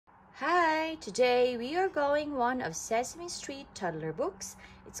Hi, today we are going one of Sesame Street Toddler books.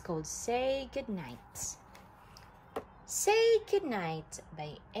 It's called Say Goodnight. Say Goodnight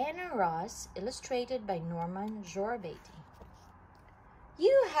by Anna Ross, illustrated by Norman Gorbaty.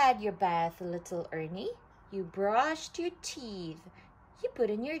 You had your bath, little Ernie. You brushed your teeth. You put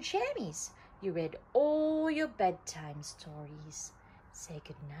in your jammies. You read all your bedtime stories. Say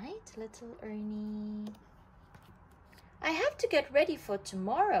goodnight, little Ernie. I have to get ready for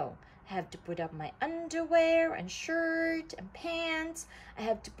tomorrow. I have to put up my underwear and shirt and pants. I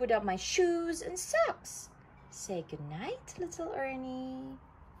have to put up my shoes and socks. Say goodnight, little Ernie.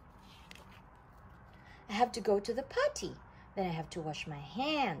 I have to go to the potty. Then I have to wash my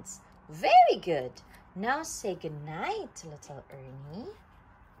hands. Very good. Now say goodnight, little Ernie.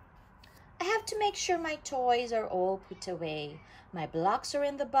 I have to make sure my toys are all put away. My blocks are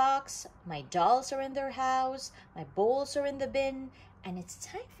in the box, my dolls are in their house, my bowls are in the bin, and it's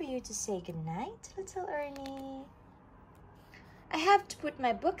time for you to say goodnight, little Ernie. I have to put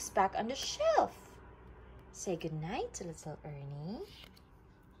my books back on the shelf. Say goodnight, little Ernie.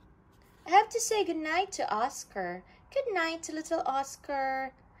 I have to say goodnight to Oscar. Good night, little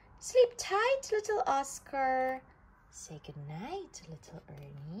Oscar. Sleep tight, little Oscar. Say goodnight, little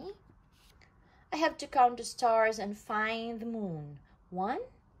Ernie. I have to count the stars and find the moon. 1,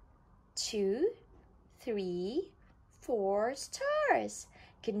 2, 3, 4 stars.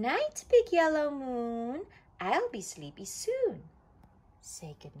 Good night, big yellow moon. I'll be sleepy soon.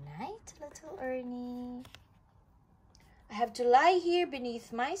 Say good night, little Ernie. I have to lie here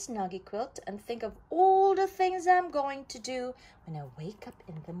beneath my snuggy quilt and think of all the things I'm going to do when I wake up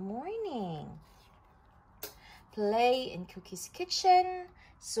in the morning. Play in Cookie's kitchen,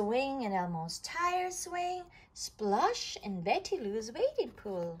 swing in Elmo's tire swing, splosh in Betty Lou's wading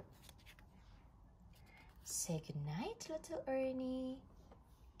pool. Say goodnight, little Ernie.